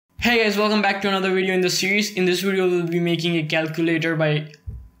Hey guys, welcome back to another video in the series. In this video, we'll be making a calculator by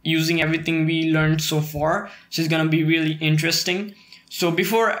using everything we learned so far. So it's gonna be really interesting. So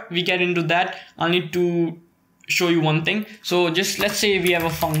before we get into that, I'll need to show you one thing. So just let's say we have a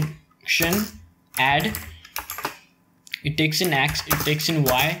function add. It takes in x, it takes in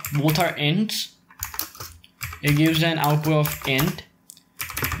y, both are ints. It gives an output of int,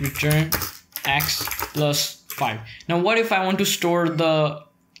 return x plus 5. Now what if I want to store the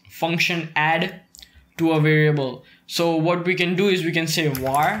function add to a variable? So what we can do is we can say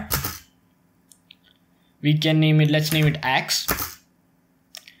var, we can name it, let's name it x,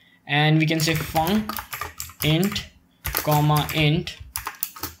 and we can say func int comma int.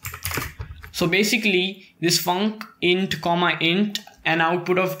 So basically this func int comma int and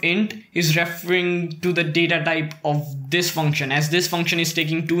output of int is referring to the data type of this function, as this function is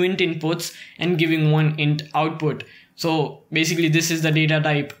taking 2 int inputs and giving 1 int output. So basically this is the data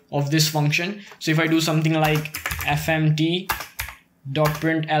type of this function. So if I do something like fmt.println,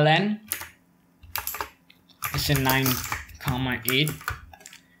 let's say 9 comma 8,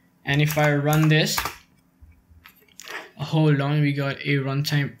 and if I run this, hold on, we got a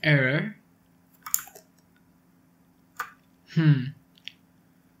runtime error.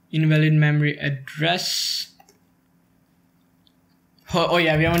 Invalid memory address. Oh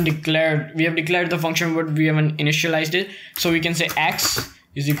yeah, we have declared the function, but we haven't initialized it. So we can say x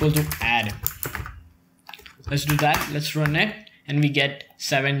is equal to add. Let's do that. Let's run it, and we get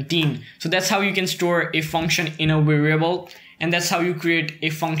 17. So that's how you can store a function in a variable, and that's how you create a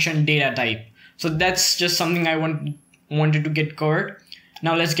function data type. So that's just something I wanted to get covered.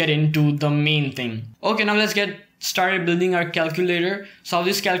 Now let's get into the main thing. Okay, now let's get started building our calculator. So how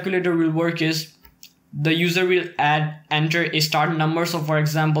this calculator will work is the user will enter a start number. So for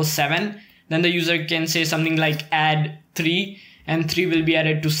example 7, then the user can say something like add 3, and 3 will be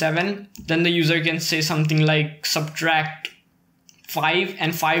added to 7. Then the user can say something like subtract 5,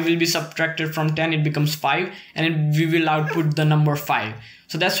 and 5 will be subtracted from 10, it becomes 5, and we will output the number 5.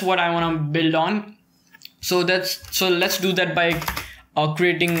 So that's what I want to build on. So let's do that by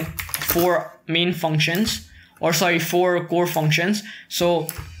creating 4 main functions, or sorry, 4 core functions. So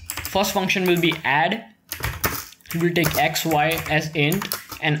first function will be add. We'll take x, y as int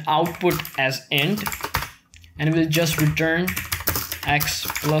and output as int, and we'll just return x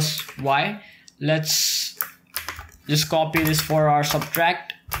plus y. Let's just copy this for our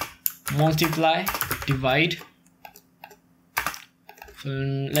subtract, multiply, divide. So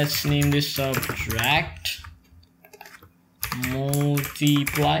let's name this subtract,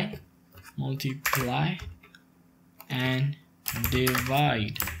 multiply, and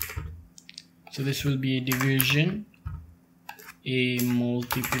divide. So this will be a division, a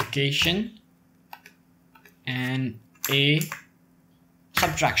multiplication, and a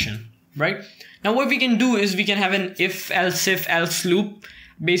subtraction, right? Now what we can do is we can have an if else loop,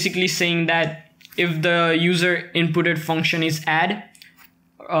 basically saying that if the user inputted function is add,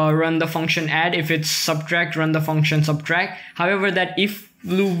 run the function add. If it's subtract, run the function subtract. However, that if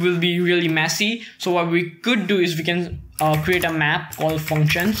loop will be really messy. So what we could do is we can create a map called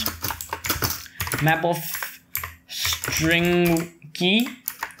functions, map of string key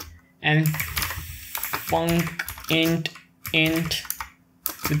and func int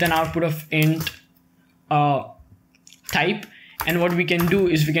with an output of int type. And what we can do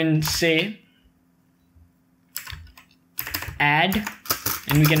is we can say add,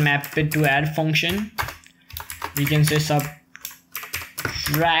 and we can map it to add function. We can say subtract,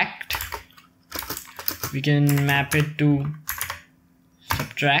 we can map it to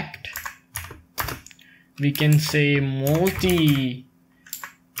subtract. We can say multiply,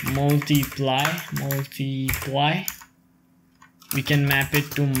 we can map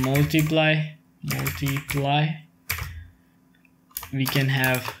it to multiply. We can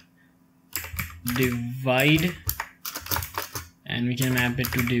have divide, and we can map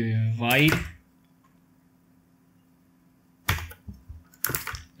it to divide.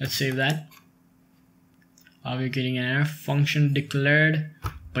 Let's save that. We're getting an error. Function declared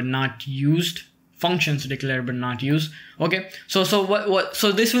but not used. Functions declared but not used. Okay, so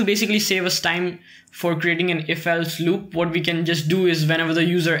this will basically save us time for creating an if else loop. What we can just do is whenever the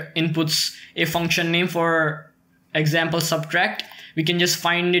user inputs a function name, for example subtract, we can just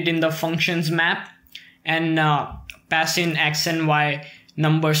find it in the functions map and pass in x and y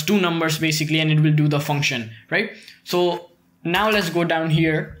numbers, 2 numbers basically, and it will do the function, right? So now let's go down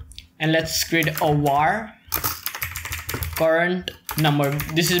here and let's create a var current number.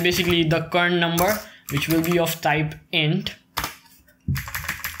 This is basically the current number, which will be of type int.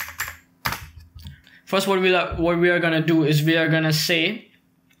 First, what we are gonna do is we are gonna say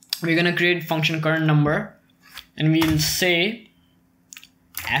we're gonna create function current number, and we'll say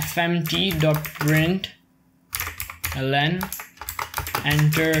fmt.println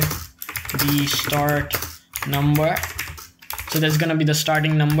enter the start number. So that's gonna be the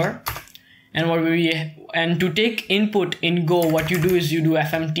starting number. And to take input in Go, what you do is you do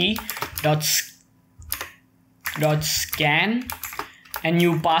fmt.scan and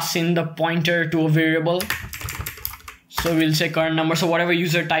you pass in the pointer to a variable. So we'll say current number. So whatever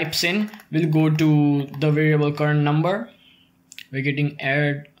user types in will go to the variable current number. We're getting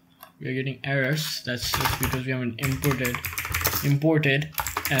errors. That's just because we haven't imported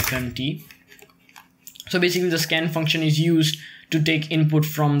fmt. So basically the scan function is used to take input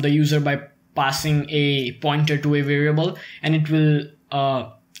from the user by passing a pointer to a variable, and it will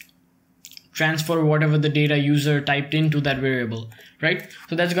transfer whatever the data user typed into that variable, right?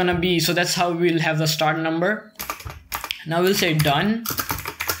 So that's gonna be, so that's how we'll have the start number. Now we'll say done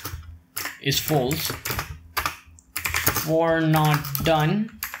is false. For not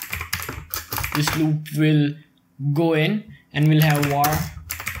done, this loop will go in and we'll have var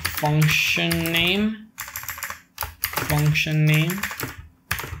function name,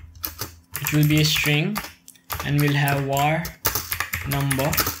 which will be a string, and we'll have var number,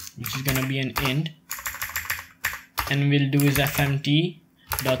 which is gonna be an int, and we'll do is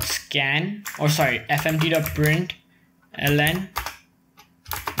fmt.scan, or sorry, fmt.println.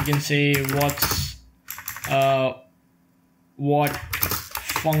 You can say what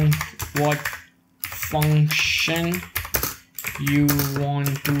function you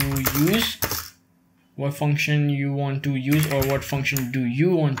want to use, or what function do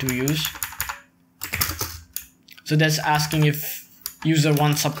you want to use. So that's asking if user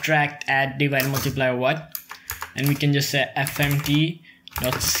wants subtract, add, divide, multiply, or what. And we can just say fmt.scan,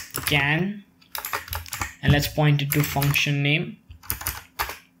 and let's point it to function name.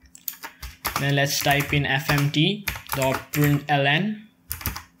 Then let's type in fmt.println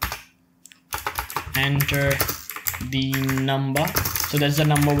enter the number. So that's the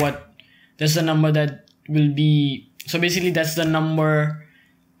number that will be, so basically that's the number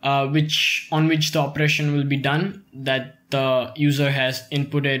on which the operation will be done, that the user has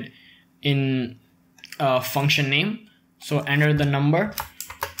inputted in function name. So enter the number.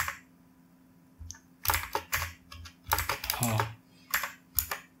 Oh,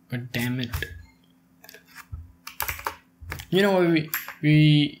 god damn it. You know what,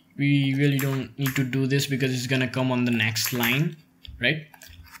 we really don't need to do this because it's gonna come on the next line, right?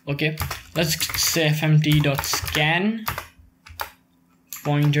 Okay, let's say fmt.scan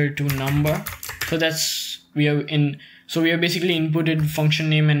pointer to number. So that's, we are basically inputted function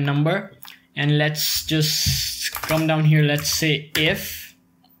name and number. And let's just come down here. Let's say if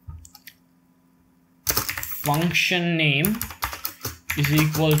function name is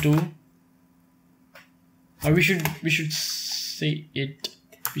equal to, or we should say it,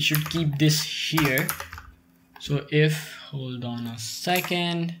 we should keep this here. So if, hold on a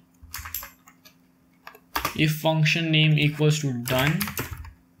second, if function name equals to done,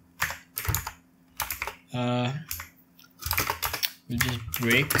 we'll just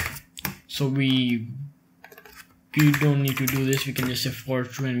break. So we don't need to do this. We can just say for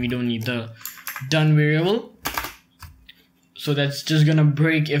true, and we don't need the done variable. So that's just gonna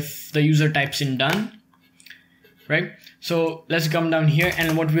break if the user types in done, right? So let's come down here,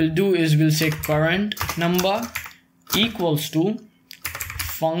 and what we'll do is we'll say current number equals to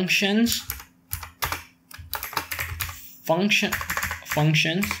function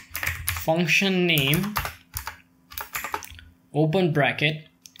name open bracket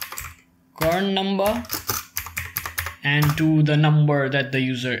current number and to the number that the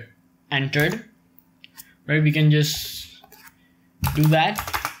user entered, right? We can just do that,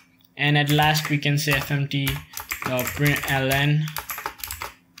 and at last we can say fmt.println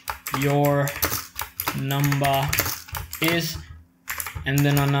your number is, and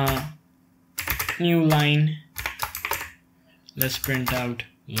then on a new line let's print out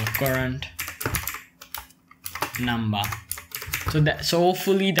the current number. So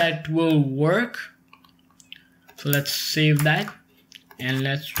hopefully that will work. So let's save that and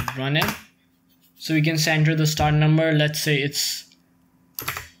let's run it. So we can enter the start number. Let's say it's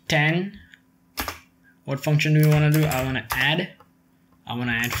 10. What function do we want to do? I want to add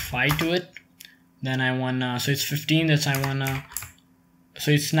 5 to it. Then I want to, so it's 15. That's so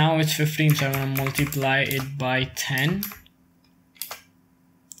it's 15. So I want to multiply it by 10.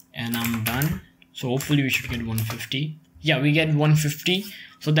 And I'm done. So hopefully we should get 150. Yeah, we get 150.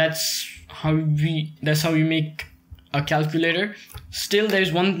 So that's how we make a calculator. Still,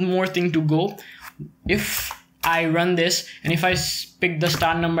 there's one more thing to go. If I run this, and if I pick the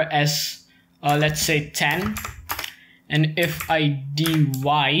start number as let's say 10, and if I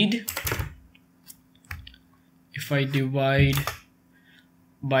divide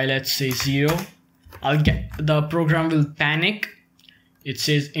by let's say 0, I'll get the program will panic. It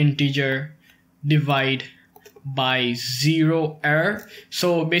says integer divide by 0 error.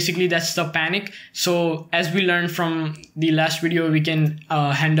 So basically that's the panic. So as we learned from the last video, we can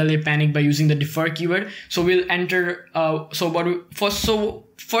handle a panic by using the defer keyword. So we'll enter first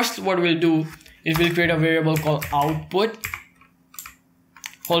what we'll do is we'll create a variable called output.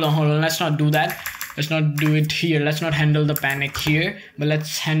 Hold on, let's not do that. Let's not do it here. Let's not handle the panic here, but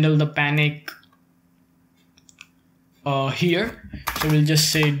let's handle the panic here. So we'll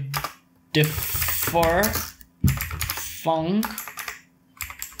just say defer func.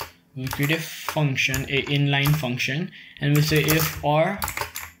 We'll create a function, a inline function, and we'll say if r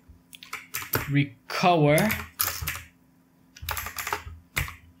recover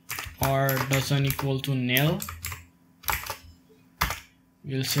r doesn't equal to nil,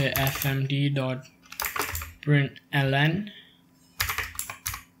 we'll say fmt dot println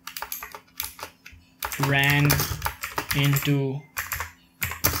ran into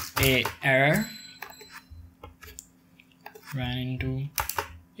a error,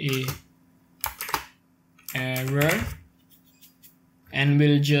 and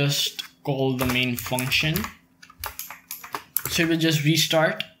we'll just call the main function. So we'll just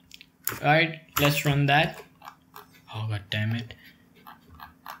restart. Right, let's run that. Oh god damn it.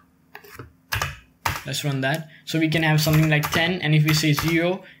 Let's run that. So we can have something like 10, and if we say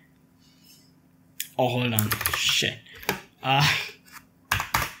 0, oh hold on, shit.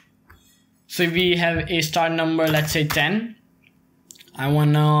 So if we have a start number, let's say 10, I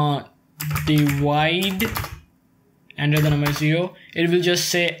wanna divide, enter the number 0, it will just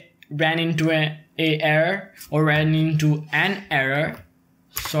say ran into a error or ran into an error.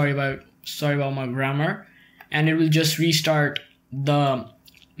 Sorry about my grammar, and it will just restart the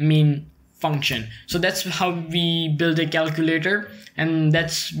main function. So that's how we build a calculator, and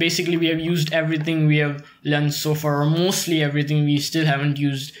that's basically we have used everything we have learned so far, or mostly everything. We still haven't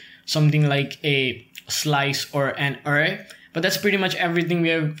used something like a slice or an array, but that's pretty much everything we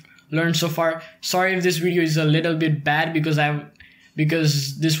have learned so far. Sorry if this video is a little bit bad because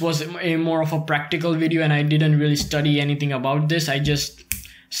this was a more of a practical video and I didn't really study anything about this. I just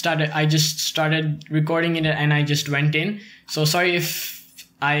started recording it and I just went in. So sorry if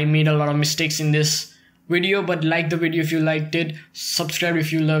I made a lot of mistakes in this video, but like the video if you liked it, subscribe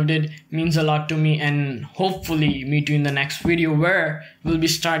if you loved it, means a lot to me, and hopefully meet you in the next video where we'll be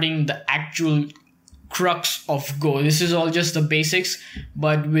starting the actual crux of Go. This is all just the basics,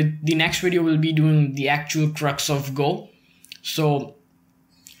 but with the next video we'll be doing the actual crux of Go. So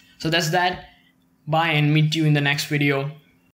that's that. Bye, and meet you in the next video.